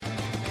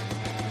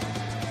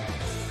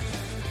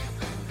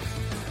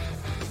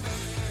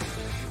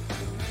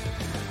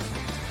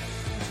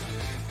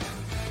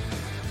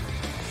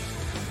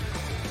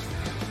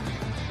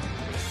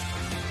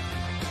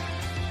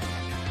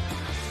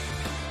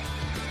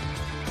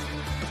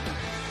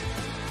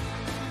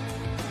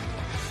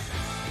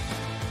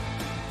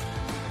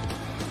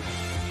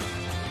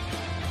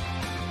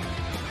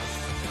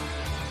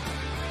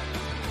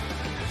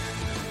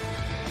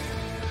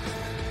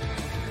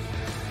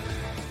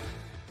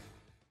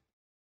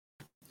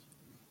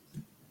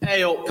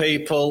Hey up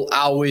people,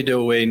 how we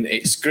doing?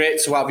 It's great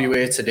to have you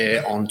here today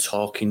on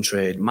Talking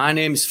Trade. My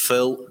name's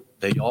Phil,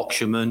 the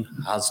Yorkshireman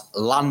has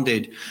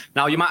landed.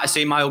 Now you might have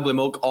seen my ugly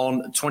mug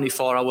on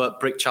 24-hour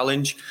brick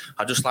challenge.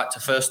 I'd just like to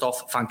first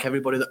off thank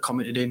everybody that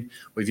commented in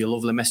with your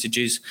lovely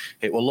messages.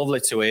 It was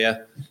lovely to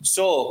hear.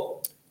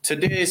 So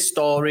today's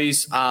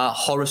stories are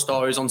horror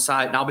stories on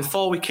site. Now,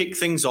 before we kick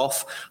things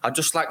off, I'd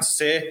just like to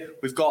say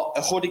we've got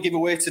a hoodie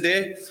giveaway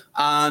today,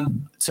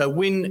 and to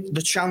win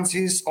the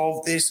chances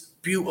of this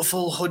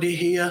beautiful hoodie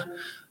here,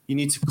 you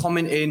need to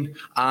comment in,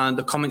 and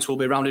the comments will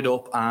be rounded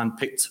up and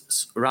picked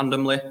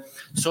randomly.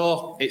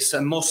 So it's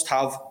a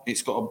must-have.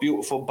 It's got a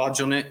beautiful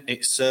badge on it.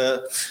 It's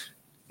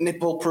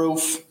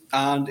nipple-proof,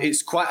 and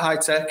it's quite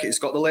high-tech. It's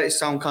got the latest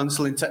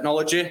sound-cancelling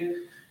technology.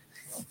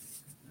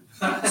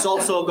 It's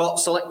also got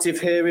selective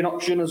hearing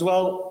option as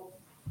well.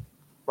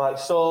 Like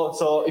so.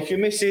 So if your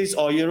missus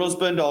or your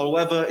husband or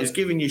whoever is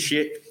giving you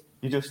shit,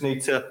 you just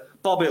need to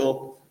bob it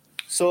up.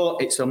 So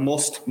it's a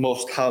must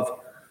have.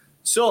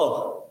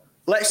 So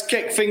let's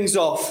kick things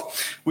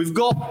off. We've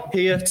got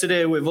here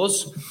today with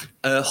us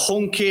a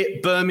hunky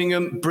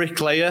Birmingham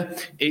bricklayer.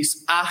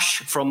 It's Ash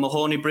from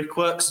Mahoney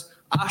Brickworks.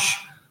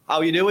 Ash, how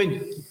are you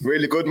doing?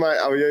 Really good, mate.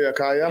 How are you?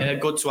 Okay, yeah,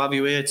 good to have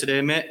you here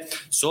today, mate.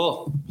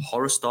 So,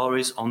 horror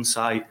stories on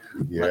site.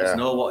 Yeah. Let us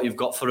know what you've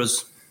got for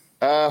us.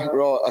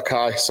 Right,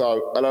 okay.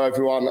 So, hello,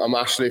 everyone. I'm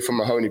Ashley from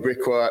Mahoney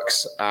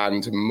Brickworks,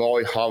 and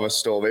my horror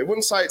story, I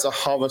wouldn't say it's a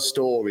horror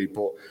story,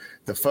 but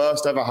the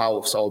first ever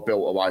house I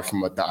built away from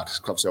my dad, because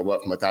obviously I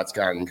worked for my dad's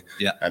gang,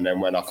 and then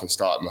went off and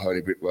started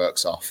Mahoney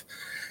Brickworks off.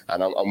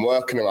 And I'm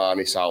working around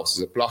this house.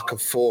 There's a block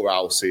of 4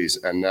 houses,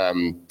 and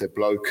the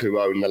bloke who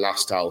owned the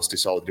last house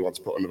decided he wanted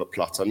to put another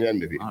plot on the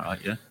end of it. All right,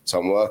 yeah. So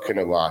I'm working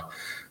away,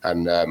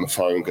 and my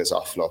phone goes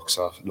off.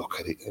 So I look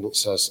at it, and it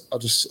says, "I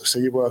just see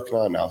you working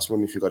around now. I was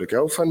wondering if you've got a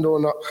girlfriend or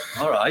not."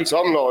 All right.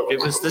 So I'm like,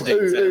 give us the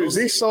details. Who's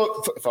this?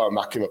 So phone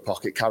back in my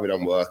pocket, carried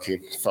on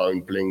working.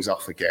 Phone blings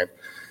off again,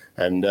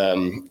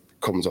 and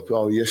comes up,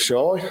 "Oh, you're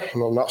shy?"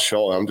 And I'm not shy,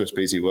 I'm just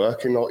busy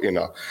working, not, you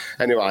know.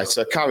 Anyway,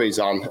 so carries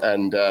on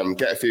and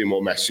get a few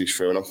more messages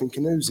through, and I'm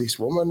thinking, who's this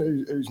woman?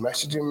 Who's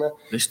messaging me?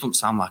 This doesn't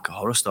sound like a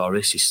horror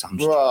story. This is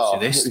Sam's jokes.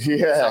 This.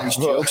 Yeah. Sam's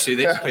jokes.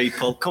 This,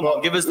 people. Come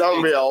on, give us the...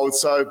 Don't be old.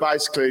 So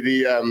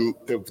basically,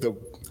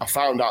 I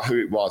found out who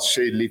it was.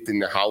 She lived in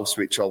the house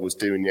which I was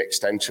doing the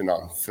extension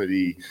on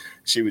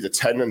she was a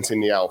tenant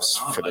in the house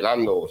for the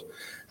landlord.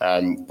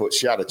 But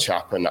she had a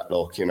chap and that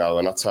look, you know,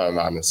 and I turned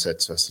around and said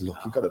to her, "Look,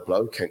 you've got a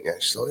bloke, ain't you?"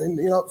 She's like,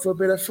 "You know, for a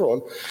bit of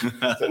fun."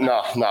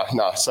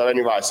 No. So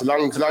anyway, so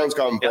long's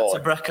gone by. To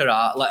break her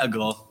heart, let her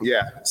go.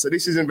 Yeah. So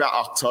this is in about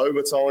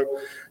October time.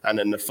 And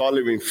then the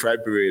following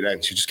February,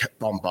 then she just kept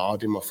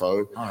bombarding my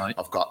phone. All right.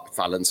 I've got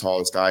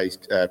Valentine's Day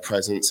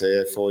presents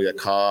here for you,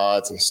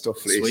 cards and stuff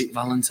like this. Sweet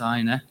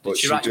Valentine, eh? Did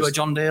she write you a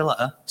John Day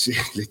letter? She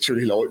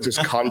literally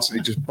just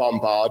constantly just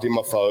bombarding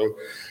my phone.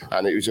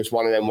 And it was just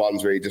one of them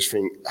ones where you just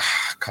think,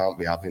 I can't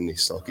be having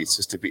this. Like, it's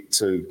just a bit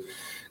too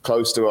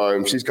close to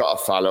home. She's got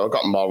a fellow. I've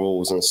got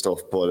morals and stuff,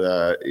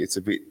 but it's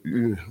a bit...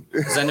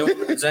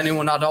 Has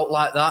anyone adult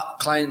like that?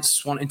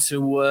 Clients wanting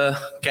to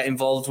get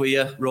involved with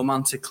you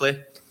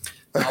romantically?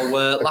 Now,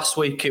 last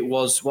week it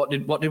was... What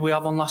did we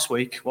have on last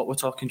week? What we're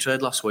Talking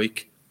Trade last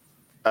week?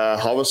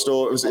 Horror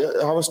stories.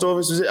 Horror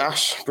stories, was it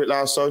Ash?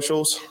 Bricklayers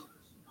Socials?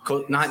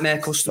 Nightmare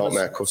customers.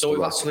 Nightmare customers. So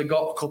we've actually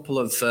got a couple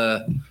of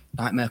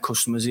nightmare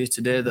customers here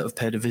today that have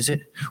paid a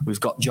visit. We've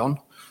got John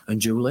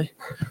and Julie,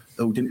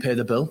 who didn't pay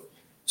the bill.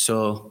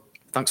 So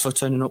thanks for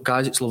turning up,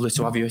 guys. It's lovely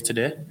to have you here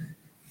today.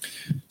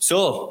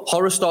 So,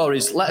 horror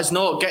stories. Let us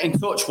know. Get in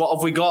touch. What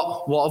have we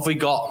got?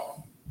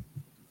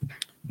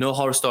 No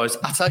horror stories.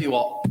 I tell you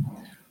what,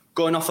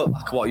 going off at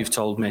back of what you've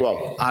told me,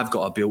 well, I've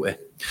got a beauty.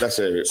 Let's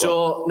hear it.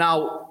 So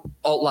now,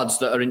 all lads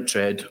that are in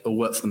trade who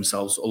work for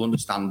themselves will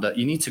understand that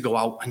you need to go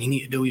out and you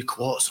need to do your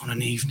quotes on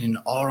an evening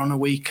or on a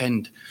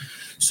weekend.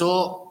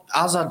 So,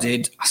 as I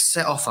did, I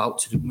set off out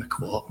to do my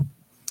quote.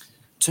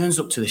 Turns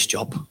up to this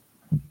job.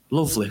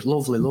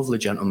 Lovely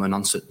gentleman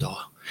answered the door.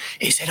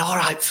 He said, "All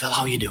right, Phil,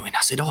 how you doing?"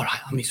 I said, "All right,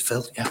 I'm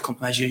Phil. Yeah, come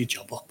measure your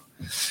job up."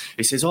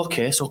 He says,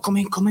 "Okay, so come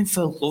in,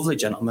 Phil." Lovely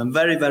gentleman,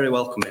 very, very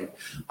welcoming,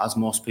 as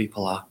most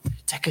people are.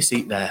 "Take a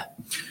seat there."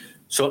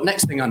 So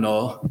next thing I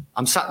know,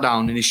 I'm sat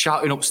down and he's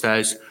shouting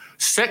upstairs,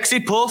 Sexy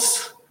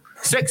puss,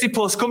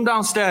 come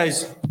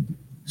downstairs."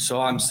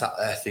 So I'm sat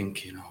there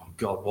thinking, oh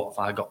God, what have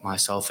I got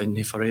myself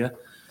in for here?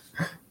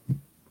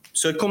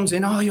 So he comes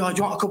in, "Oh, do you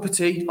want a cup of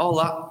tea?" All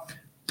that.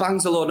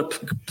 Bangs a load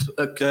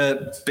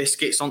of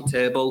biscuits on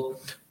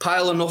table,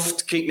 pile enough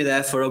to keep me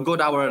there for a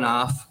good hour and a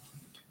half.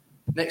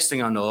 Next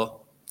thing I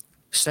know,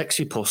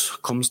 Sexy puss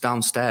comes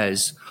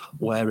downstairs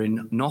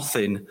wearing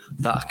nothing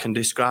that I can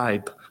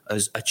describe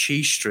as a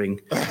cheese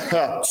string.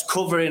 It's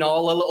covering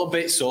all the little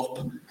bits up.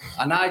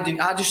 And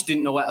I just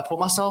didn't know where to put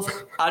myself.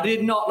 I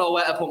did not know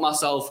where to put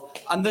myself.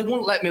 And they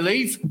wouldn't let me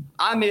leave.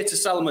 I'm here to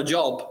sell them a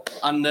job.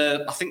 And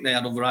I think they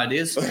had other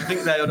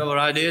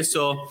ideas.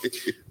 So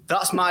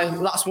that's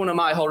one of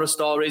my horror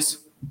stories.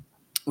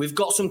 we've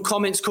got some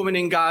comments coming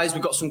in, guys.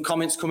 We've got some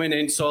comments coming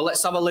in. So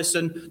let's have a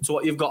listen to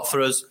what you've got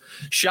for us.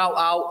 Shout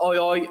out, oi,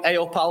 oi, hey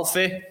up,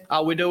 Alfie.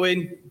 How we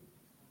doing?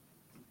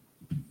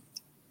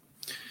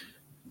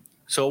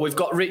 So we've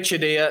got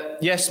Richard here.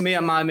 Yes, me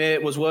and my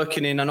mate was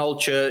working in an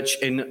old church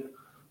in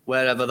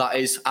wherever that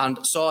is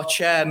and saw a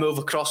chair move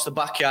across the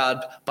backyard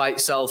by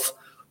itself.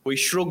 We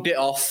shrugged it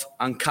off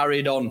and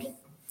carried on.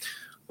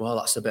 Well,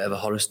 that's a bit of a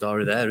horror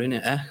story there, isn't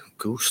it, eh?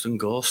 Ghosts and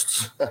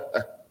ghosts.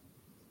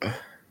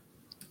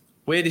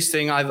 Weirdest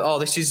thing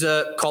this is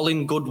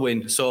Colin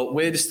Goodwin. So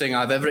weirdest thing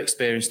I've ever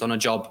experienced on a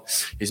job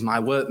is my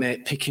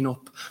workmate picking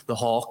up the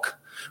hawk,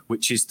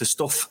 which is the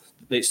stuff,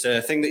 it's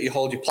a thing that you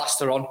hold your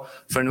plaster on.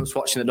 For anyone who's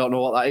watching that don't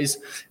know what that is,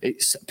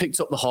 it's picked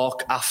up the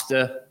hawk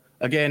after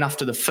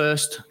the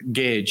first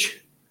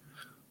gauge.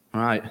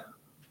 All right.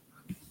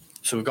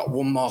 So we've got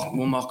one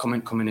more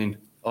comment coming in.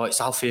 Oh,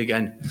 it's Alfie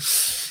again.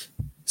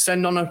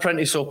 Send on an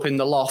apprentice up in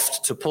the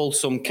loft to pull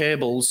some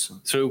cables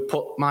through,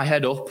 put my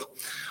head up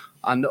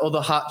and the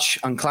other hatch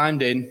and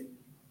climbed in.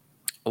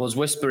 I was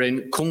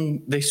whispering,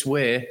 come this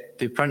way.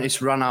 The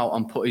apprentice ran out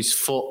and put his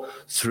foot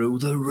through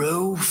the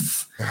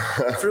roof.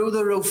 Through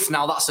the roof.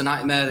 Now that's a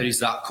nightmare, there is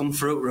that. Come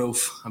through the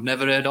roof. I've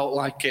never heard out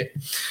like it.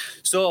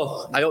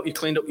 So I hope you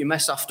cleaned up your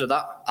mess after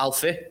that,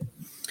 Alfie.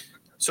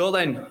 So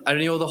then,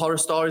 any other horror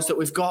stories that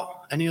we've got?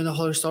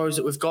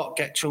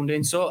 Get tuned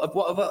in. So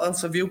what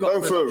else have you got?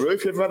 Going through a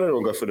roof? You've had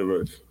anyone go through the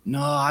roof?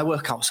 No, I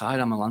work outside.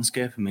 I'm a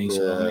landscaper, me.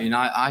 So, Yeah. I mean,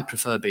 I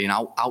prefer being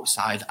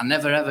outside. I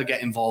never, ever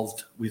get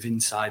involved with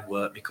inside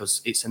work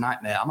because it's a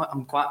nightmare.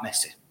 I'm quite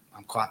messy.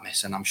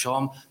 And I'm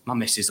sure my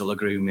missus will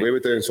agree with me. We were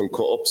doing some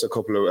cut-ups a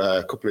couple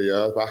of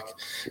years back,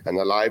 and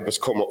the lad was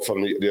come up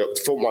from the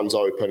front one's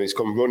open. He's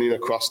come running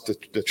across the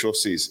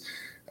trusses,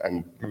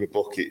 and the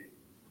bucket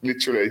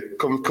literally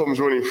comes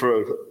running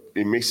through.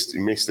 He missed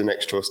the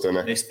next truss,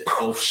 didn't he? Missed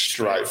it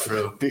straight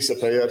through.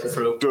 Disappeared.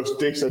 Just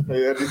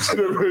disappeared into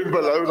the room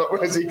below. Like,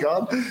 where's he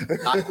gone?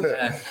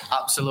 Nightmare.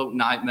 Absolute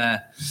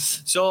nightmare.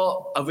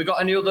 So, have we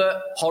got any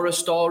other horror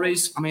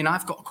stories? I mean,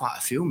 I've got quite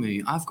a few,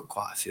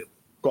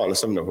 Go on,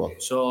 let's have another one.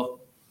 So,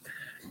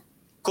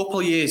 a couple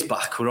of years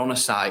back, we're on a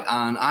site,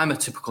 and I'm a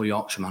typical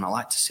Yorkshireman. I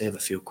like to save a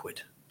few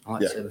quid.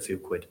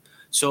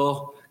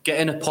 So,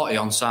 getting a potty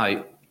on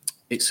site,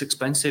 it's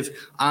expensive,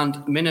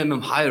 and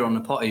minimum hire on the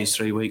potty is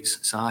 3 weeks.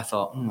 So I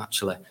thought,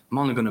 actually, I'm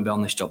only going to be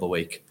on this job a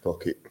week.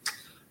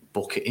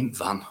 Bucket in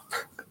van.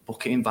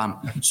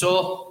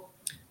 So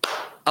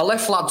I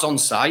left lads on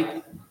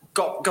site,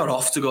 got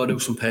off to go do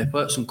some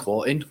paperwork, some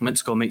quoting. Meant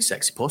to go meet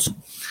Sexy Puss,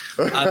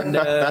 and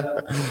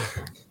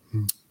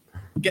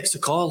gets a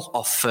call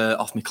off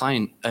my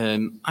client.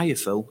 Hiya,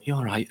 Phil, you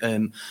all right?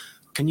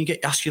 Can you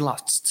ask your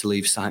lads to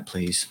leave site,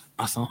 please?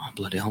 I thought, oh,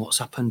 bloody hell, what's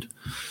happened?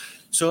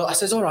 So I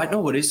says, all right, no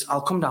worries.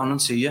 I'll come down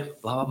and see you,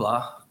 blah, blah,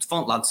 blah. The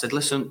phone lad said,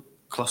 listen,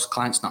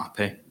 client's not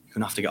happy. You're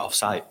going to have to get off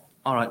site.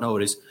 All right, no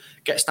worries.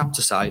 Gets down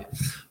to site.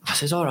 I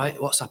says, all right,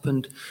 what's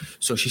happened?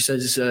 So she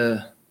says,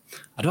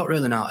 I don't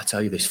really know how to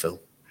tell you this,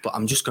 Phil, but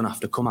I'm just going to have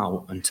to come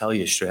out and tell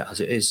you straight as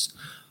it is.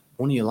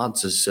 One of your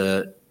lads has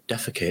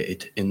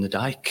defecated in the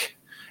dike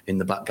in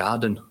the back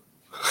garden.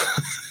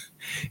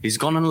 He's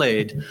gone and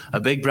laid a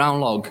big brown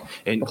log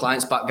in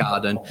client's back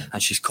garden,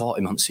 and she's caught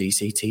him on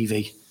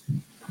CCTV.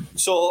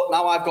 So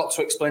now I've got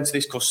to explain to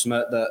this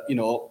customer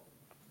that,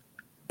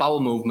 bowel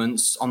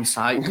movements on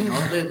site,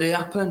 they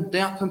happen,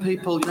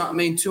 people, you know what I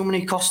mean? Too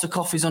many Costa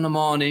coffees on a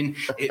morning,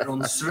 it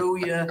runs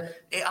through you,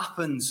 it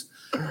happens.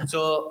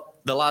 So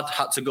the lad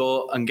had to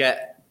go and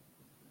get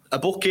a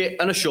bucket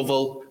and a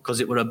shovel, because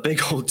it were a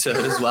big old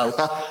turd as well,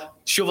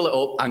 shovel it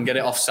up and get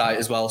it off site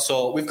as well.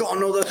 So we've got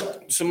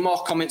some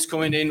more comments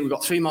coming in. We've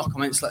got 3 more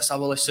comments, let's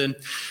have a listen.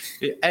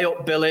 Hey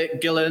up, Billy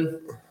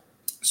Gillen.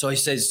 So he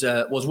says,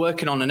 was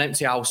working on an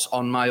empty house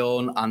on my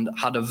own and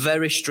had a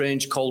very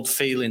strange cold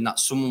feeling that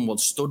someone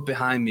was stood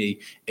behind me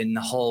in the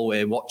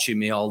hallway watching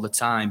me all the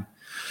time.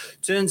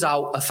 Turns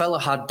out a fella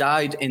had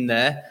died in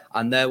there,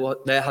 and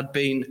there had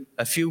been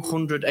a few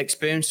hundred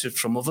experiences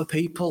from other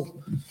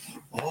people.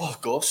 Oh,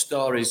 ghost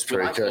stories. We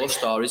like ghost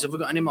stories. Have we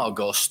got any more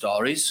ghost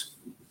stories?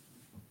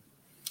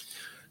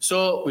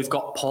 So we've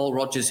got Paul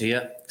Rogers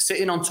here,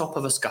 sitting on top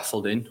of a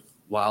scaffolding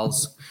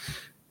whilst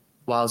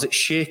it's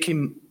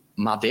shaking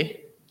Maddie.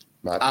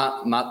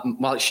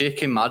 While it's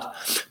shaking mad,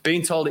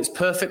 being told it's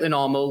perfectly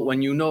normal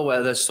when you know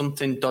where there's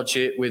something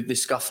dodgy with the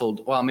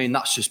scaffold. Well, I mean,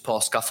 that's just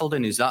poor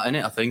scaffolding, is that,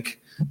 innit, I think?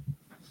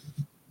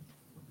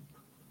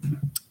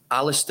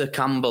 Alistair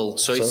Campbell.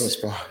 So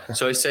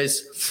he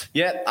says,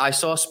 yeah, I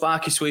saw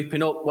Sparky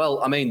sweeping up. Well,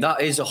 I mean,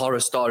 that is a horror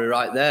story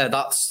right there.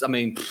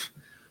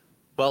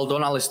 Well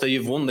done, Alistair,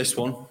 you've won this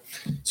one.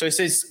 So he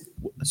says,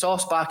 saw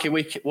Sparky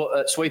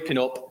sweeping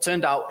up.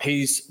 Turned out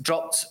he's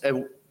dropped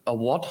a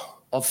wad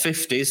of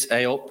 50s,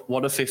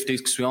 wad of 50s,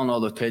 because we all know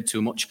they've paid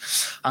too much,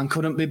 and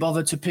couldn't be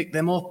bothered to pick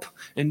them up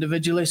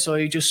individually, so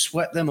he just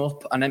swept them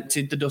up and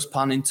emptied the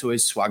dustpan into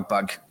his swag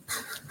bag.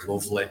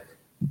 Lovely.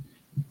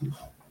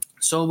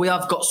 So we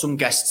have got some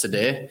guests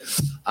today,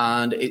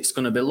 and it's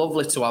going to be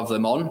lovely to have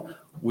them on.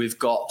 We've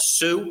got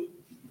Sue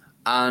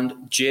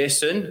and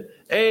Jason.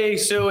 Hey,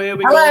 Sue, here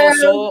we Hello.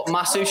 go. So,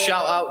 massive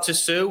shout out to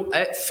Sue,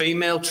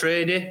 female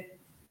tradie.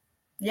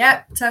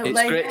 Yep, totally.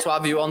 It's great to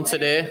have you on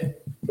today.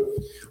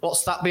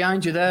 What's that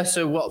behind you there,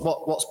 Sue?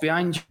 What's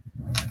behind you?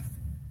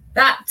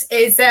 That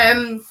is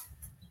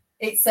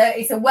it's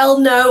a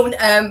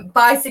well-known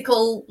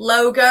bicycle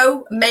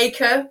logo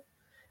maker.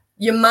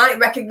 You might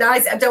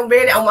recognise it. I don't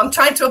really. I'm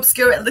trying to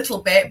obscure it a little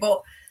bit,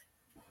 but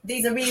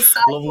these are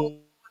recycled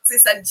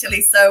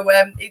essentially. So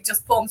it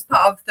just forms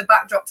part of the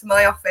backdrop to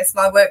my office,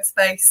 my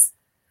workspace.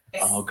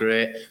 Oh,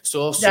 great.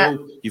 So,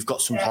 you've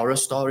got some horror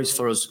stories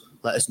for us.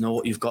 Let us know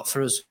what you've got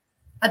for us.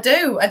 I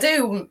do.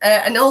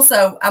 And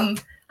also, I'm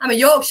a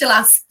Yorkshire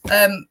lass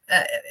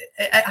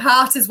at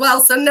heart as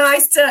well. So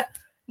nice to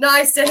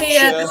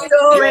hear the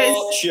stories.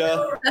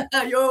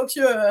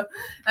 Yorkshire.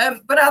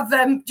 But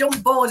I've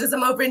jumped borders.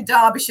 I'm over in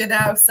Derbyshire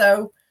now.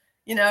 So,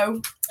 you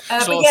know.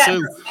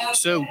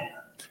 Sue,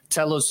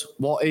 tell us,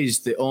 what is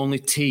the only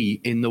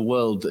tea in the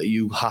world that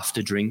you have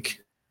to drink?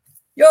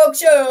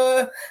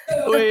 Yorkshire.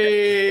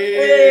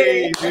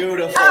 Whee!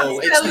 Beautiful.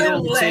 It's the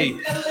only tea.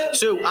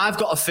 So I've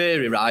got a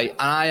theory, right? And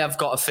I have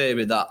got a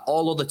theory that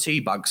all other tea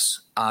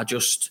bags are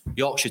just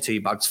Yorkshire tea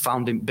bags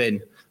found in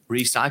bin,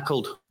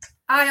 recycled.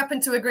 I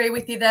happen to agree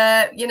with you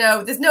there. You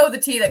know, there's no other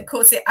tea that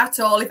cuts it at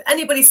all. If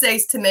anybody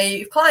says to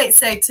me, if clients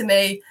say to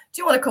me,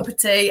 do you want a cup of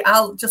tea?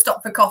 I'll just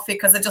opt for coffee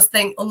because I just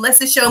think, unless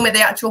they show me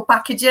the actual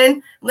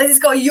packaging, unless it's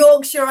got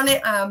Yorkshire on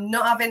it, I'm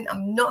not happy.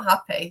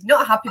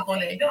 Not a happy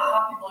bunny.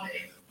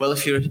 Well,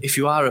 if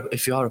you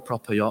are a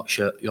proper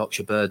Yorkshire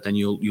bird, then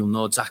you'll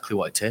know exactly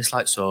what it tastes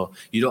like. So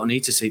you don't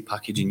need to see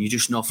packaging. You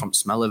just know from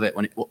smell of it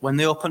when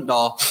they open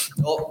door.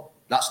 Oh,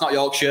 that's not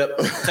Yorkshire.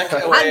 Take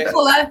it away.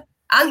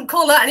 And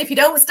colour. And if you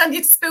don't stand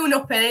your spoon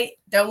up in it,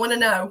 don't want to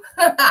know.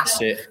 That's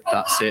it.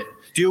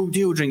 Do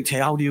you drink tea?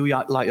 How do you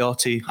like your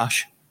tea,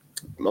 Ash?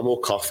 I'm more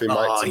coffee,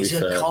 mate, to be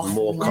fair.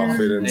 More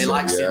coffee than he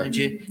likes the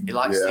energy. He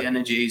likes the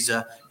energy.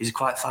 He's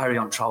quite fiery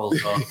on travel,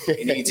 so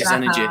he needs his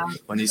energy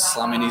when he's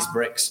slamming his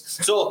bricks.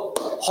 So,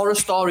 horror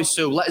stories,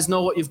 Sue. Let us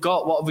know what you've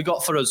got. What have we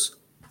got for us?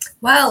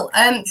 Well,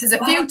 there's a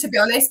few, to be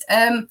honest.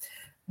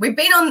 We've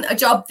been on a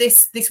job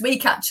this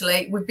week,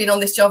 actually. We've been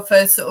on this job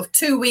for sort of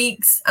 2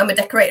 weeks. I'm a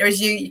decorator,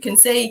 as you can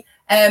see.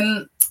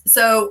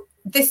 So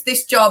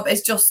this job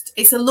is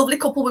it's a lovely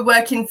couple we're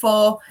working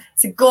for.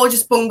 It's a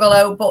gorgeous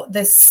bungalow, but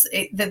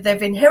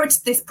they've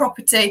inherited this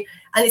property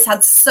and it's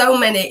had so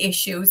many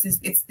issues.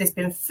 There's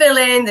been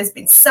filling, there's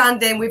been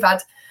sanding. We've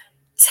had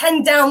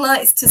 10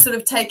 downlights to sort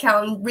of take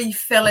out and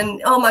refill.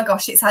 And oh my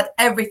gosh, it's had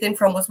everything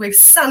from us. We've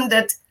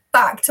sanded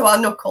back to our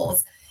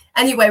knuckles.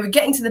 Anyway, we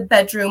get into the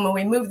bedroom and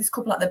we move this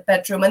couple out of the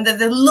bedroom, and they're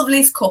the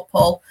loveliest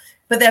couple,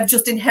 but they've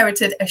just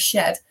inherited a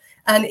shed.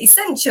 And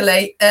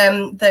essentially,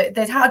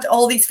 they'd had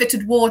all these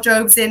fitted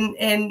wardrobes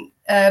in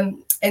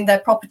their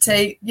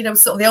property, you know,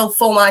 sort of the old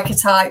Formica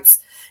types,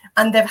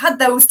 and they've had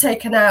those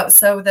taken out.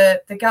 So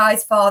the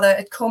guy's father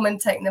had come and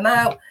taken them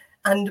out,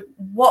 and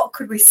what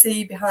could we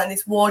see behind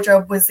this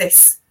wardrobe was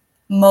this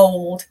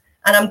mold.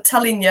 And I'm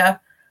telling you,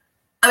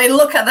 I mean,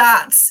 look at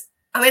that.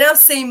 I mean, I've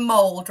seen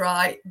mold,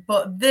 right?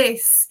 But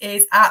this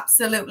is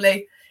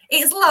absolutely,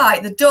 it's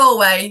like the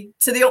doorway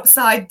to the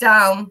upside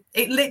down.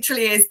 It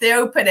literally is the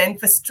opening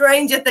for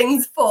Stranger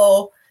Things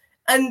 4.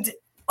 And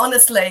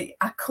honestly,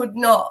 I could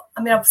not.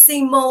 I mean, I've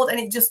seen mold and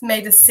it just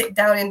made us sit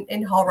down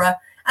in horror.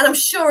 And I'm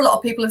sure a lot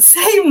of people have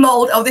seen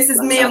mold. Oh, this is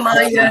me and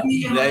my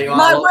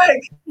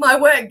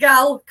work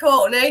gal,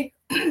 Courtney.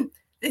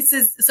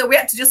 So we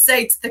had to just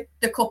say to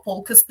the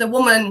couple, because the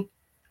woman,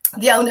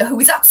 the owner, who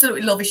is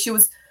absolutely lovely, she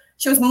was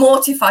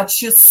mortified.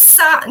 She was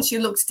sat and she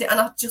looked at it, and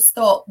I just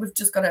thought, we've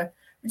just got to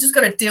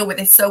deal with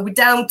this. So we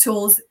down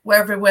tools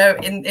wherever we're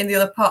in the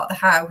other part of the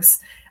house,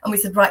 and we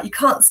said, right, you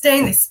can't stay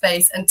in this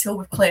space until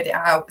we've cleared it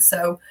out.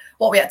 So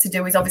what we had to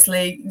do is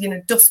obviously,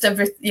 dust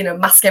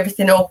mask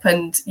everything up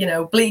and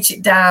bleach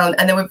it down,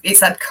 and then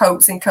it's had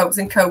coats and coats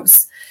and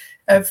coats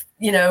of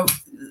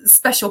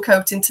special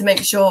coating to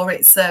make sure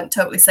it's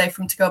totally safe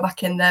for them to go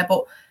back in there.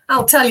 But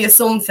I'll tell you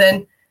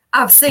something.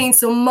 I've seen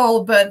some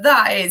mold, but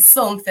that is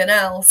something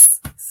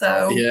else.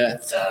 So, yeah.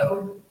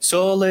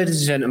 So,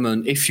 ladies and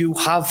gentlemen, if you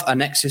have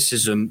an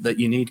exorcism That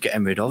you need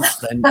getting rid of,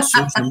 then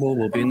Susan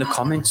will be in the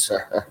comments.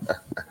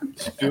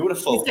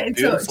 Beautiful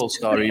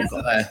story you've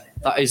got there.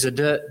 That is a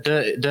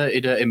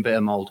dirty bit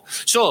of mold.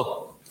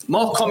 So,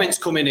 more comments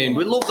coming in.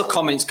 We love the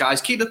comments,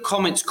 guys. Keep the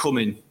comments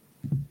coming.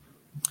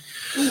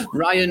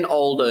 Ryan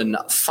Alden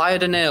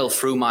fired a nail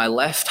through my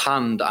left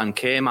hand and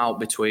came out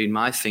between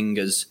my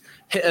fingers.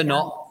 Hit a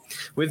knot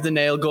with the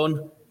nail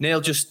gun.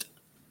 Nail just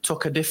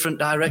took a different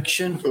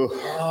direction.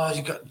 Oh,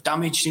 he got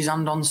damaged his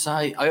hand on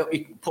site. I hope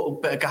you put a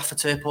bit of gaffer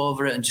tape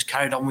over it and just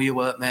carried on with your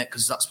work, mate,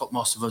 because that's what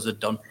most of us had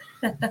done.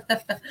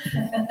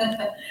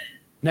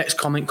 Next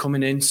comment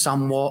coming in,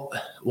 Sam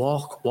Walklet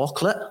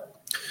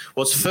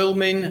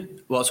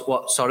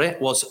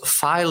was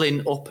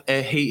filing up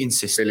a heating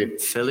system.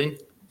 Filling.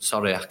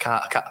 Sorry, I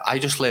can't. I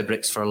just lay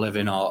bricks for a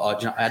living, or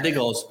do you know, I dig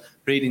holes.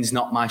 Breeding's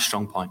not my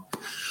strong point.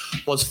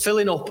 Was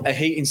filling up a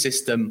heating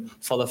system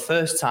for the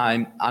first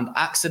time and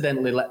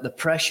accidentally let the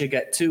pressure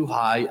get too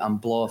high and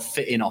blow a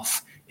fitting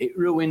off. It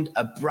ruined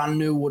a brand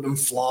new wooden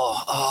floor.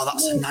 Oh,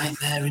 that's a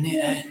nightmare, isn't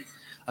it?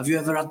 Have you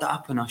ever had that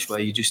happen, Ash, where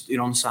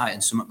you're on site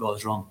and something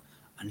goes wrong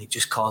and it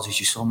just causes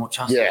you so much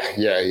hassle?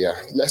 Yeah.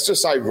 Let's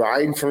just say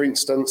rain, for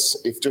instance.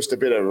 If just a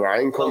bit of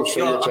rain comes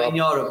through your job.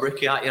 You're a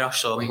bricky, aren't you,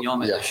 Ash? So, you're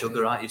made of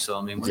sugar, aren't you?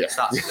 So, when it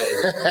starts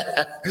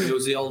fitting,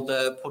 use the old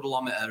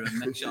puddleometer and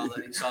make sure that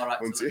it's all right.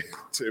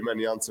 Too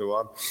many onto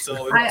one.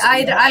 So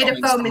I had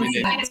a foam in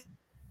the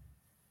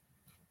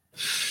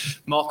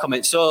More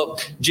comments. So,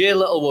 Jay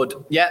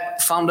Littlewood,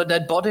 found a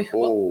dead body.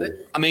 Oh.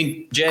 I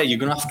mean, Jay, you're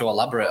going to have to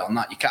elaborate on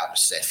that. You can't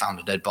just say found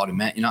a dead body,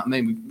 mate. You know what I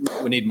mean?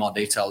 We need more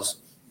details.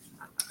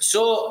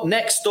 So,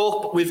 next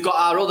up, we've got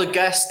our other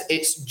guest.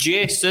 It's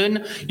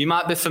Jason. You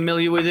might be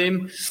familiar with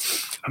him.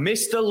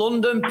 Mr.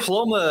 London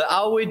Plumber.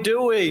 How we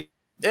doing?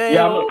 Hey,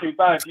 I'm not too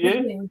bad.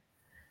 You?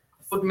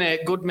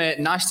 Good, mate.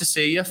 Nice to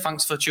see you.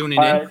 Thanks for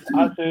tuning in.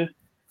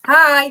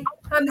 Hi,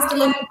 I'm Mr.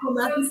 London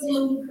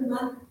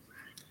Plumber.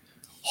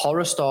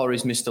 Horror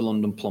stories, Mr.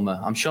 London Plumber.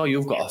 I'm sure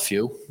you've got a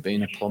few,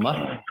 being a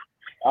plumber.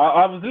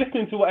 I was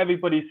listening to what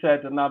everybody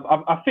said, and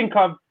I think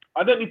I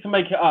don't need to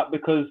make it up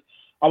because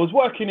I was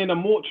working in a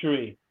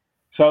mortuary.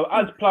 So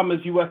as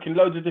plumbers, you work in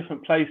loads of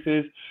different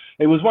places.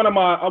 It was I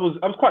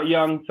was quite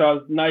young, so I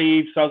was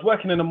naive. So I was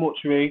working in a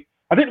mortuary.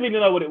 I didn't really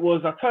know what it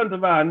was. I turned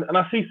around and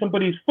I see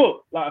somebody's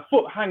foot, like a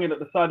foot hanging at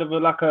the side of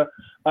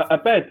a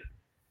bed.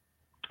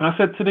 And I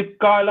said to the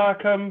guy, I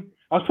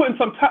was putting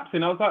some taps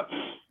in. I was like,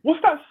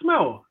 "What's that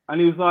smell?"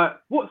 And he was like,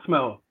 "What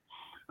smell?"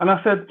 And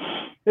I said,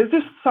 "Is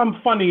this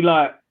some funny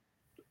like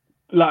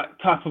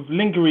type of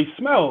lingering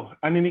smell?"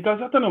 And then he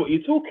goes, "I don't know what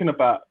you're talking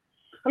about."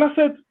 And I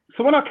said,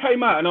 so when I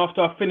came out and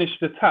after I finished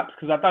the taps,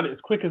 because I'd done it as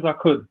quick as I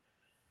could,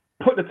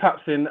 put the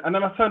taps in, and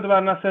then I turned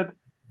around and I said,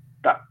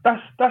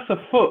 that's a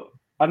foot.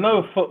 I know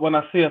a foot when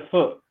I see a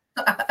foot.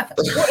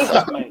 What is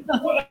that, mate?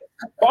 But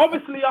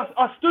obviously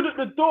I stood at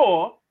the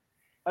door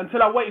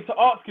until I waited to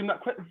ask him that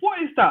question. What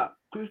is that?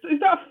 Is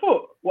that a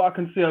foot, what I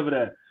can see over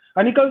there?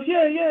 And he goes,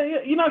 yeah.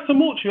 You know, it's a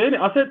mortuary,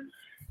 innit? I said,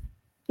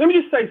 let me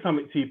just say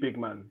something to you, big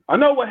man. I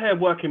know we're here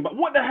working, but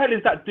what the hell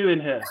is that doing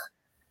here?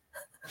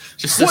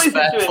 Just a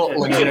spare foot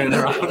lingering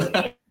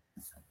around.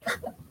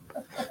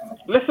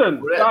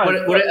 Listen,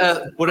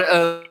 would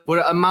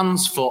it a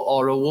man's foot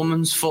or a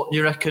woman's foot,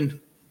 you reckon?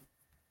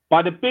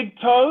 By the big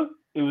toe,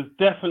 it was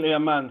definitely a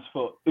man's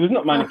foot. It was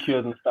not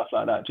manicured and stuff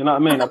like that. Do you know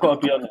what I mean? I've got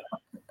to be honest.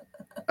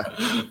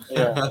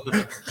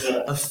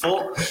 A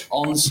foot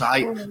on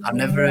site. I've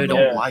never heard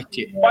of like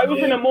it. But it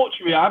was in a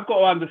mortuary. I've got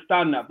to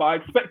understand that. But I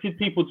expected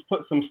people to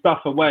put some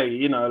stuff away,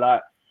 you know,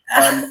 like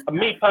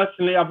me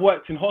personally, I've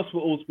worked in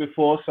hospitals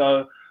before,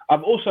 so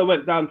I've also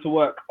went down to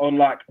work on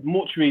like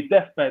mortuary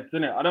deathbeds,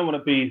 innit? I don't want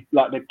to be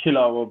like the killer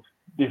of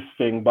this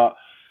thing, but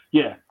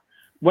yeah,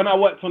 when I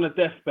worked on a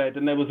deathbed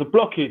and there was a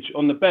blockage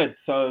on the bed,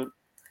 so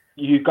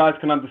you guys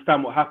can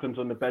understand what happens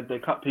on the bed. They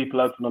cut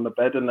people open on the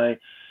bed and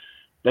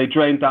they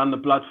drain down the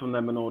blood from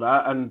them and all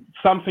that, and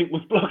something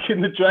was blocking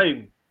the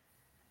drain.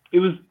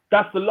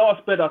 That's the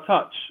last bed I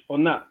touch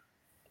on that,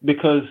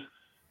 because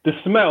the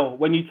smell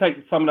when you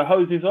take some of the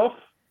hoses off,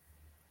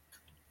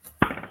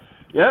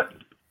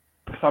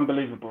 it's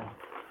unbelievable.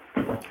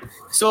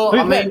 So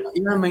I mean,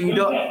 you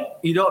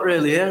don't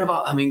really hear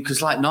about. I mean,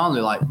 because like normally,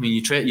 like I mean,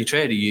 you trader,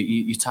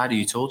 you tidy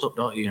your tools up,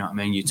 don't you? You know what I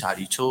mean? You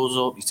tidy your tools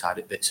up, you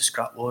tidy bits of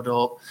scrap wood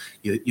up,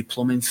 your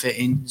plumbing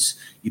fittings,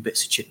 your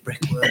bits of chip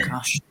brickwork,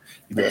 Ash,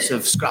 your bits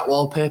of scrap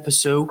wallpaper,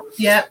 Sue.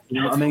 Yeah. You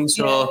know what I mean?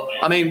 So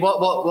I mean,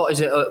 what is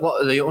it?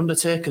 What are the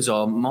undertakers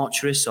or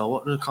mortuarists or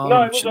what do they call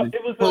them?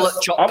 People that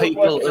chop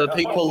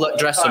people that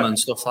dress them and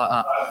stuff like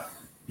that.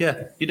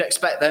 Yeah, you'd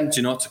expect them,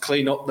 to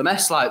clean up the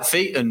mess, like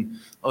feet and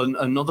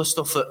other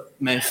stuff that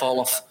may fall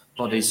off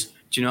bodies.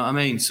 Do you know what I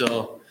mean?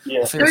 So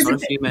I feel sorry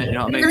for you, mate. You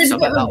know what I mean? Because I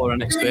bet that were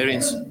an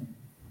experience.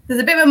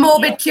 There's a bit of a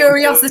morbid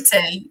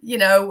curiosity,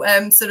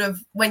 sort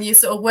of when you're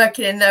sort of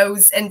working in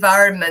those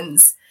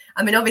environments.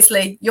 I mean,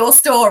 obviously, your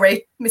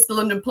story, Mr.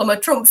 London Plumber,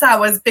 trumps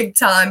ours big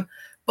time.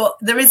 But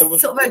there is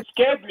it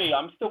scared me.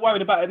 I'm still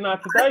worried about it now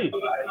today.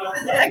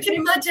 I can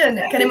imagine.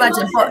 But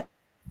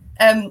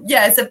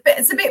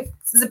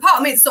there's a part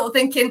of me that's sort of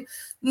thinking,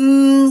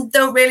 I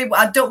don't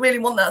really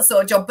want that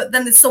sort of job. But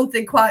then there's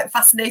something quite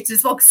fascinating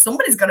as well, because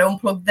somebody's got to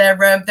unplug their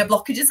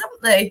blockages,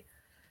 haven't they?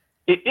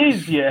 It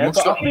is, yeah.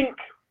 But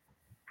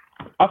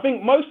I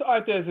think most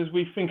ideas as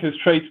we think as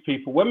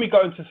tradespeople, when we go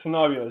into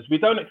scenarios, we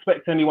don't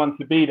expect anyone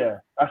to be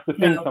there. That's the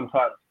thing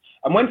sometimes.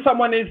 And when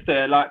someone is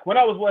there, like when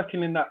I was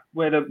working in that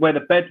where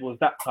the bed was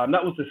that time,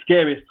 that was the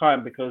scariest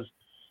time, because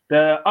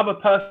the other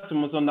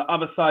person was on the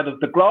other side of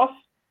the glass.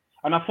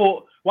 And I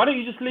thought, why don't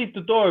you just leave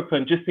the door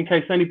open just in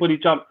case anybody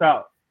jumps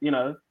out?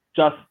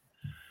 Just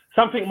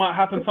something might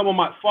happen, someone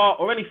might fart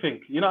or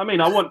anything. You know what I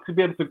mean? I want to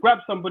be able to grab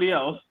somebody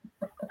else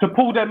to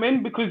pull them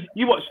in, because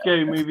you watch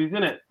scary movies,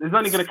 innit? There's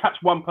only going to catch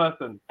one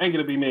person. Ain't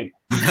going to be me.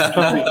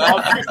 Trust me.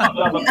 I'll pick up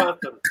the other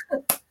person.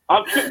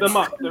 I'll trip them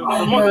up. The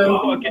monster's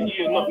got to get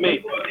you, not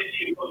me.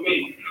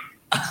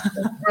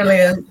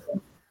 Brilliant.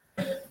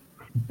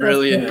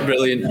 Brilliant.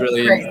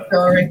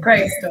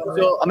 Great story.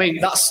 So I mean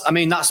that's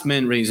the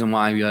main reason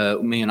why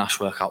me and Ash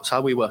work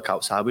outside. We work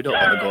outside. We don't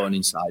want to go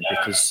inside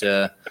because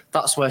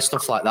that's where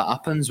stuff like that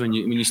happens when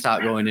you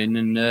start going in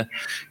and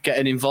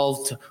getting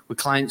involved with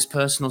clients'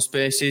 personal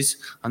spaces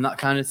and that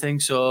kind of thing.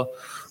 So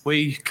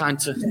we tend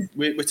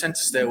to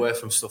stay away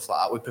from stuff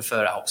like that. We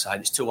prefer it outside.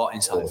 It's too hot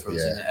inside for us,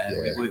 isn't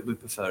it? Yeah. We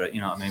prefer it.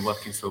 You know what I mean?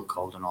 Working through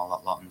cold and all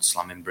that lot and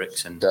slamming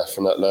bricks and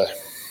definitely.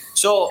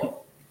 So.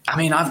 I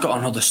mean, I've got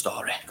another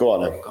story. Go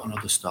on, then. I've got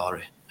another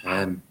story.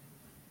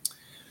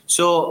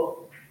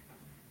 So,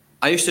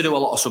 I used to do a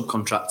lot of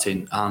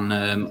subcontracting,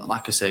 and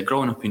like I say,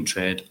 growing up in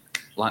trade,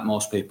 like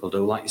most people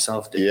do, like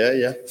yourself did.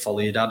 Yeah. Follow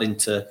your dad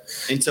into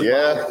battle.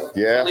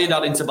 Yeah. Follow your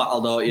dad into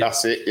battle, don't you?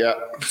 That's it. Yeah.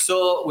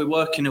 So we're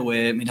working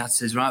away. My dad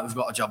says, "Right, we've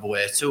got a job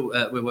away too.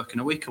 We're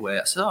working a week away."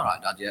 I said, "All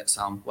right, Dad. Yeah,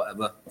 Sam.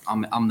 Whatever.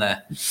 I'm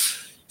there."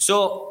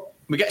 So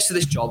we get to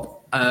this job,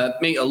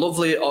 meet a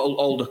lovely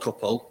older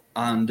couple,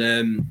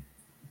 and.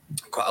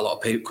 Quite a lot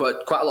of people,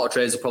 quite a lot of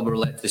traders will probably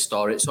relate to this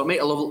story. So I meet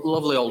a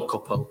lovely old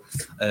couple.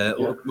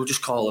 We'll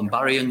just call them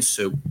Barry and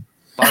Sue.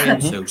 Barry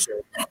and Sue. So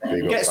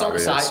gets on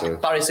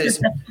site. Barry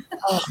says,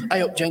 "Oh,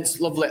 hey up, gents,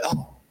 lovely.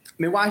 Oh,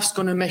 my wife's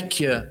gonna make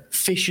you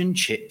fish and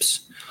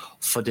chips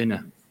for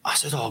dinner." I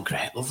said, "Oh,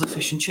 great, lovely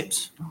fish and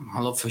chips. Oh,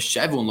 I love fish.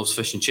 Everyone loves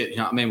fish and chips. You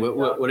know what I mean?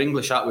 We're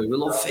English, aren't we? We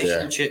love fish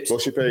and chips.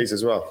 Mushy peas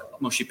as well.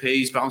 Mushy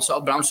peas, brown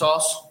sauce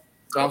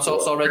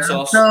or red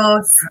sauce."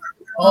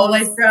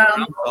 Always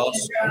brown.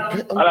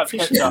 I like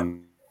ketchup.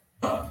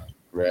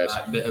 Red.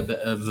 A bit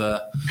of.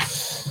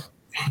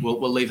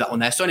 We'll leave that one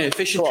there. So anyway,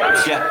 fish and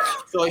chips, yeah.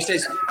 So he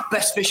says,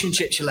 "Best fish and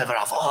chips you'll ever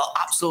have." Oh,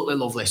 absolutely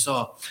lovely.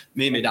 So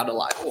me and my dad are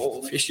like,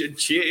 "Oh, fish and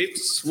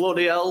chips,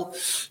 bloody hell!"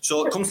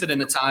 So it comes to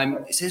dinner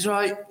time. He says,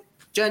 "Right,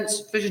 gents,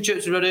 fish and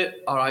chips are ready."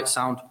 All right,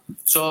 sound.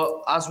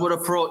 So as we're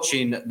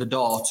approaching the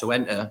door to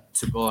enter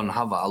to go and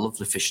have our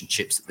lovely fish and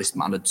chips that this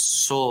man had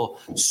so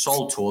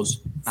sold to us,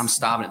 I'm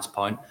starving at this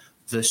point.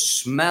 The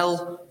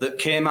smell that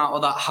came out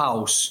of that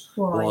house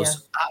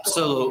was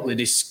absolutely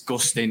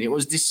disgusting. It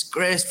was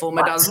disgraceful.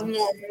 My dad's,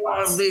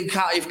 you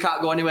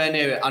can't go anywhere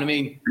near it. And I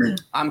mean,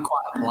 I'm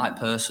quite a polite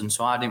person,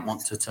 so I didn't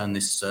want to turn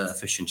this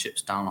fish and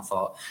chips down. I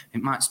thought,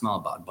 it might smell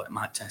bad, but it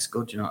might taste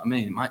good. You know what I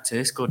mean? It might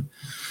taste good.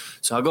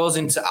 So I goes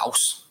into the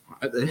house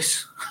like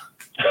this.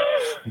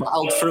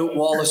 Battled fruit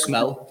wall of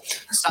smell,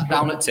 sat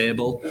down at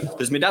table.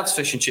 There's my dad's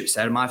fish and chips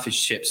there, and my fish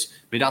and chips.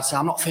 My dad said,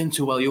 "I'm not feeling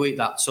too well, you eat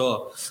that."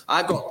 So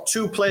I've got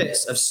 2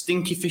 plates of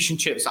stinky fish and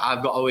chips that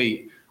I've got to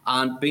eat.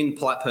 And being a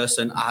polite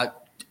person, I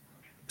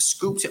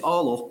scooped it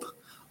all up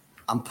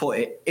and put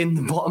it in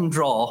the bottom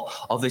drawer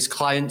of this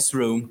client's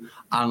room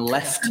and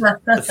left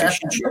the fish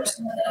and chips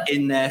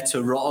in there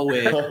to rot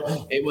away.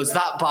 It was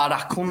that bad.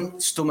 I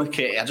couldn't stomach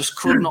it. I just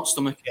could not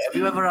stomach it. Have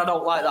you ever had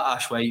out like that,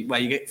 Ash, where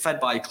you get fed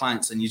by your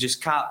clients and you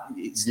just can't?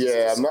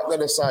 I'm not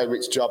going to say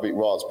which job it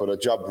was, but a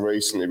job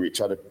recently which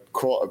had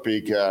quite a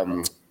big,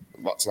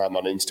 what's the name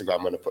on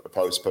Instagram when I put the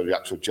post for the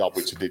actual job,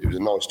 which I did. It was a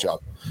nice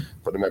job.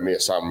 But they made me a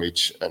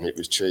sandwich and it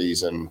was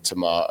cheese and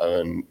tomato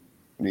and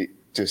it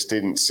just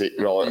didn't sit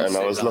right, and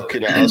I was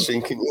looking at it, I was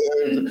thinking,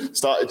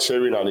 started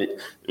chewing on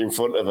it in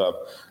front of them,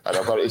 and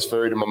I've got his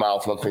food in my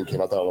mouth, and I'm thinking,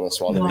 I don't want to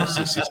swallow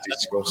this is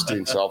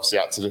disgusting, so obviously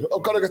I had to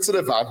I've got to go to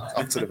the van,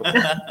 up to the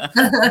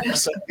van.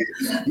 So,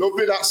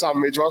 lovely that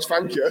sandwich was,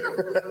 thank you.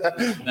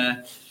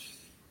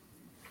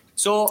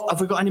 So,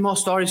 have we got any more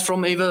stories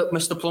from either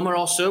Mr. Plummer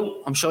or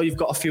Sue? I'm sure you've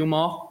got a few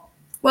more.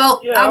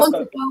 Well, I want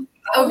to...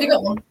 Oh, have you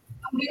got one?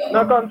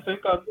 No, go on, Sue,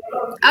 go on.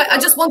 I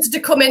just wanted to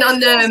come in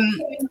on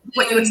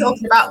what you were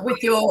talking about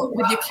with your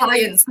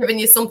clients giving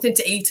you something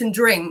to eat and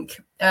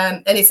drink.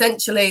 And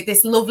essentially,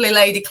 this lovely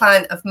lady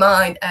client of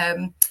mine,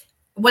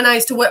 when I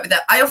used to work with her,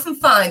 I often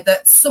find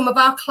that some of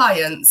our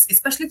clients,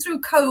 especially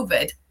through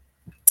COVID,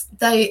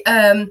 they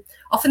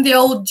often the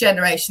old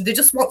generation, they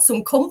just want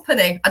some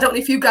company. I don't know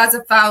if you guys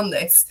have found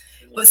this,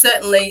 but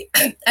certainly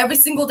every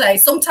single day,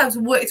 sometimes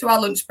we work through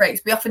our lunch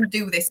breaks. We often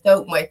do this,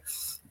 don't we?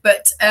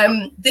 But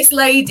this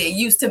lady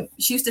used to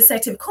say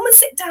to him, "Come and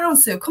sit down,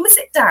 Sue. Come and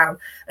sit down."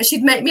 And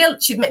she'd make me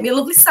a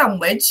lovely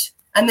sandwich,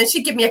 and then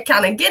she'd give me a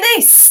can of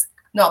Guinness.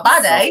 Not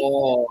bad, eh?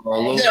 Oh,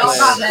 not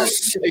bad, eh?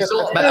 It's a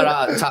lot better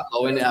at tap,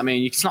 though, isn't it? I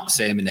mean, it's not the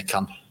same in a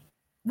can.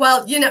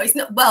 Well, it's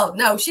not. Well,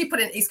 no, she put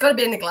it. It's got to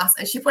be in a glass,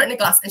 and she put it in a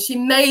glass, and she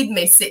made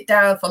me sit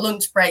down for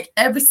lunch break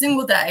every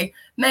single day.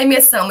 Made me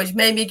a sandwich,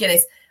 made me a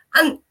Guinness,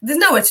 and there's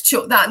nowhere to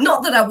chuck that.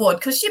 Not that I would,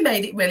 because she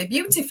made it really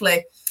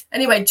beautifully.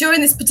 Anyway,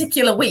 during this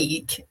particular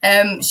week,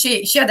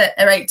 she had her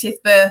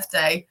 80th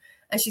birthday,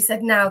 and she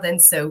said, "Now then,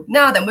 Sue,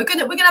 we're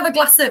gonna have a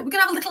glass of, we're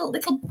gonna have a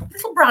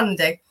little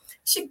brandy."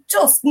 She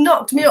just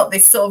knocked me up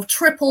this sort of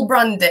triple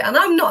brandy, and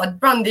I'm not a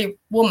brandy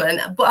woman,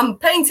 but I'm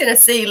painting a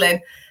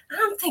ceiling, and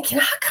I'm thinking,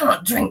 I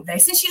can't drink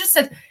this, and she just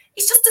said,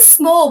 "It's just a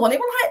small one, it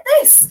went like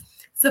this."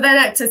 So then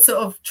I had to sort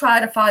of try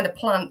to find a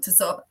plant to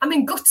sort of, I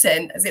mean,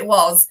 gutting as it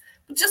was.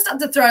 Just had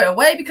to throw it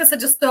away because I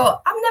just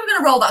thought, I'm never going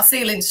to roll that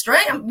ceiling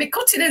straight. My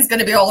cutting is going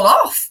to be all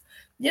off.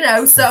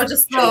 So I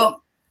just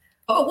thought,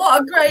 oh,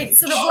 what a great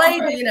sort of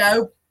lady,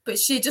 but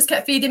she just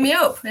kept feeding me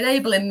up,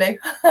 enabling me.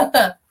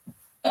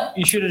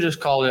 You should have just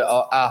called it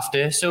a half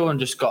day, Sue, and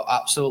just got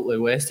absolutely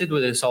wasted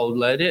with this old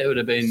lady. It would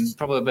have been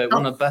probably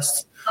one of the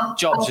best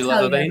jobs you'll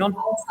ever been on.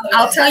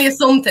 I'll tell you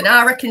something.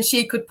 I reckon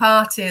she could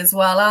party as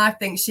well. I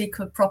think she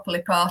could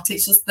properly party.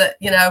 It's just that,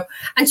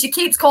 and she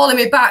keeps calling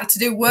me back to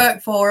do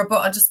work for her,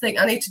 but I just think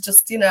I need to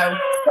just, get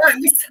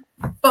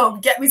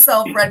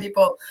myself ready.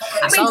 But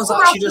it sounds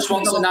like she just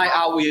wants a night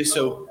out with you,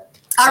 Sue.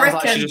 I reckon.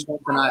 Like she just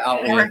wants a night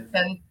out with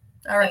you.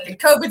 I reckon.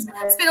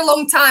 It's been a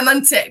long time,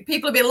 hasn't it?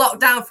 People have been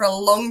locked down for a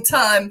long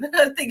time.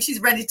 I think she's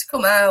ready to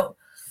come out.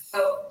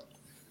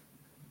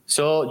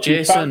 So,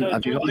 Jason,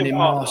 have you got any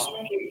more?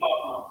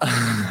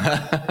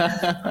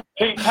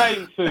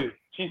 T-Pain, Sue.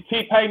 She's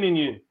T-Paining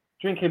you.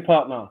 Drinking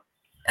partner.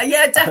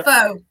 Yeah,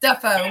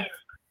 defo.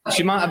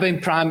 She might have been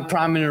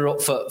priming her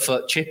up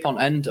for chip on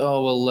end.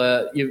 Oh,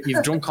 well,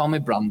 you've drunk all my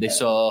brandy,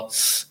 so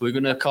we're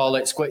going to call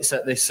it quits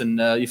at this, and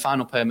your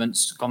final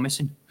payment's gone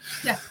missing.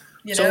 Yeah.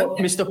 So,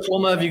 Mr.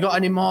 Plummer, have you got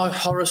any more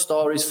horror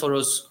stories for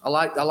us? I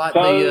like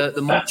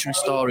the mortuary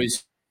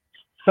stories.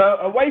 So,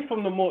 away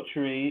from the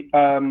mortuary,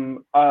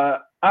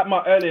 at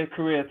my earlier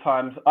career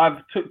times,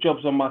 I've took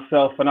jobs on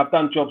myself, and I've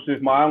done jobs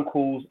with my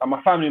uncles and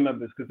my family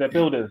members because they're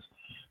builders.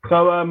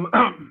 So,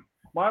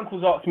 my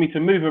uncles asked me to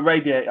move a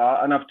radiator,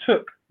 and I've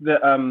took the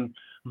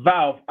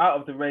valve out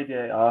of the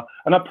radiator,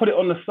 and I put it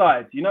on the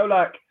side.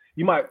 Like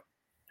you might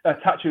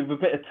attach it with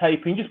a bit of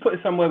tape, and you just put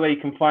it somewhere where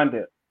you can find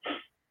it.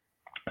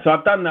 So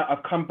I've done that.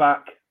 I've come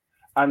back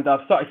and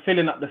I've started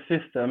filling up the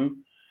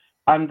system,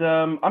 and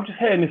I'm just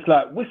hearing this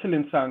like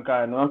whistling sound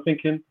going, and I'm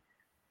thinking, I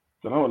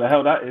don't know what the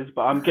hell that is,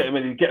 but I'm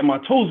getting my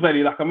tools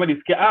ready, like I'm ready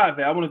to get out of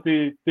there. I want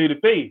to do the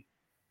B.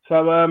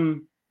 So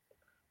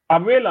I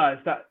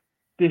realised that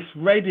this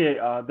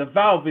radiator, the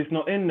valve is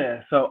not in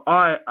there. So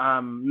I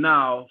am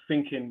now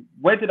thinking,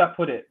 where did I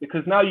put it?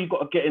 Because now you've got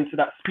to get into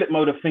that split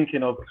mode of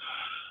thinking of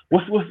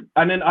what's,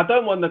 and then I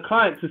don't want the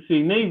client to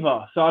see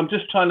neither. So I'm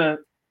just trying to,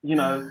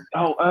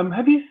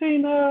 have you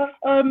seen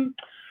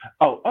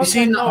you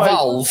seen that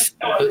valve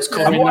that's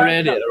covering the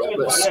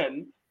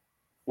radiator?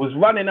 Was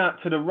running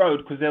out to the road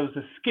because there was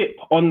a skip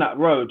on that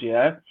road,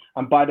 yeah.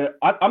 And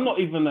I'm not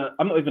even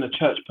a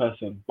church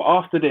person, but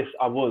after this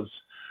I was,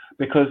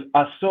 because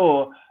I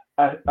saw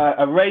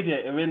a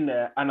radiator in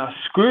there, and I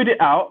screwed it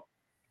out,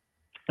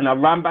 and I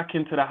ran back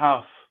into the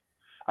house,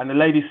 and the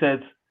lady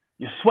said,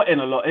 "You're sweating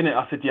a lot, innit?"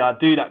 I said, "Yeah, I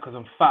do that because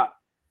I'm fat,"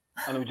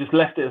 and we just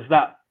left it as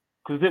that.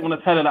 Because I didn't want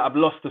to tell her that I've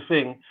lost the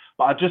thing,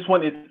 but I just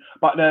wanted.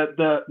 But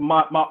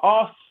my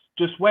arse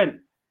just went.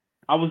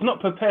 I was not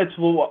prepared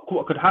for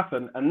what could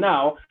happen, and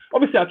now,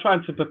 obviously, I'm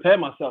trying to prepare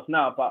myself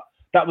now. But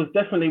that was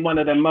definitely one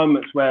of them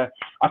moments where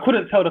I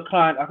couldn't tell the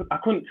client. I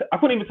couldn't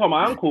even tell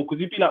my uncle because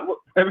he'd be like,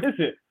 "Where is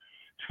it?"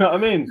 Do you know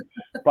what I mean?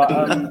 But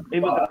it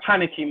was a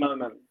panicky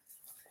moment.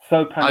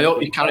 So panicky. I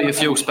hope you carry a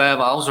few spare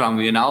valves around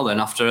with you now.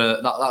 Then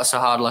after that's a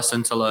hard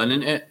lesson to learn,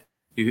 isn't it?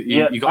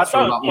 You got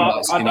through that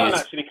one. I don't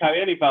actually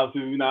carry any valves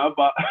with me now,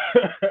 but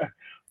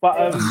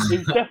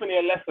it's definitely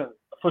a lesson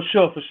for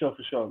sure.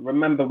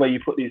 Remember where you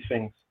put these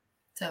things.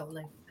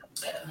 Totally.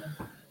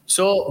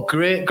 So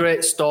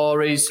great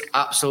stories,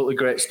 absolutely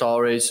great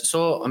stories.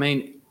 So I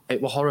mean,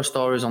 it were horror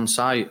stories on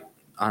site,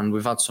 and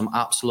we've had some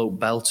absolute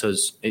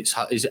belters.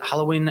 Is it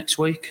Halloween next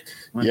week?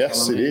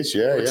 Yes, Halloween? It is.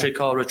 Yeah, trick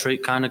or a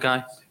treat kind of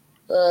guy.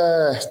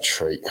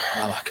 Treat.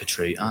 I like a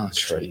treat. I like a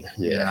treat.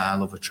 Yeah, I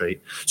love a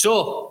treat.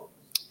 So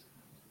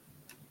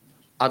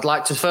I'd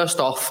like to first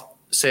off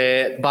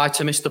say bye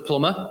to Mr.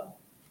 Plummer.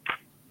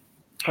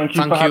 Thank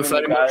you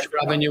very much for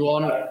having you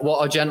on.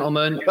 What a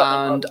gentleman.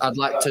 And I'd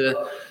like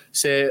to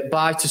say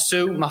bye to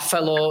Sue, my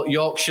fellow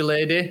Yorkshire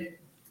lady.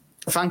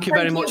 Thank you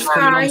very much for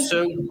coming on,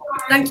 Sue.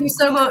 Thank you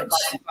so much.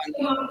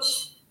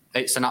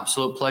 It's an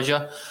absolute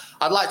pleasure.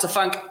 I'd like to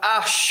thank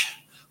Ash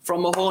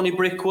from Mahoney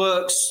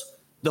Brickworks,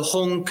 the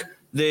Hunk,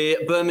 the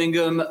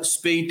Birmingham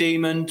Speed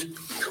Demon.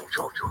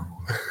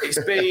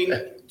 It's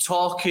been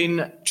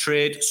talking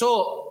trade.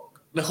 So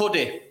the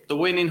hoodie, the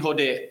winning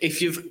hoodie,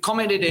 if you've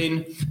commented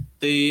in,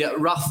 the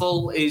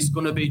raffle is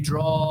going to be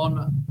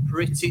drawn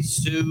pretty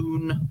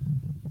soon.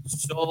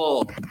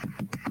 So,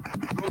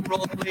 drum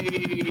roll,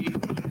 please.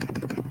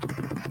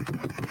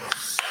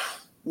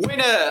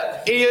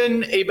 Winner,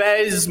 Ian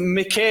Ibez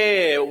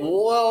McKay.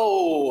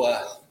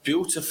 Whoa,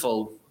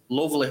 beautiful,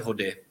 lovely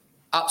hoodie.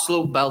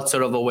 Absolute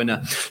belter of a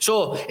winner.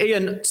 So,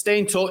 Ian, stay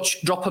in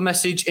touch, drop a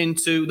message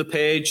into the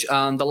page,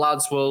 and the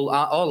lads will,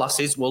 or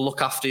lasses, will look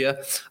after you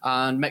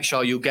and make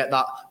sure you get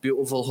that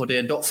beautiful hoodie.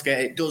 And don't forget,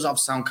 it does have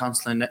sound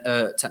cancelling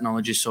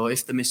technology. So,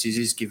 if the missus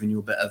is giving you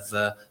a bit of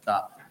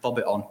that, bob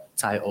it on,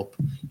 tie it up,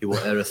 you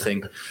won't hear a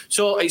thing.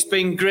 So, it's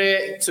been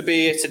great to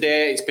be here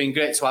today. It's been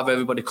great to have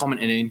everybody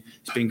commenting in.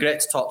 It's been great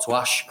to talk to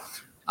Ash,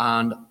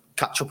 and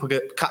catch up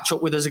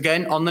with us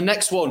again on the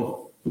next one.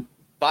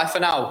 Bye for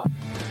now.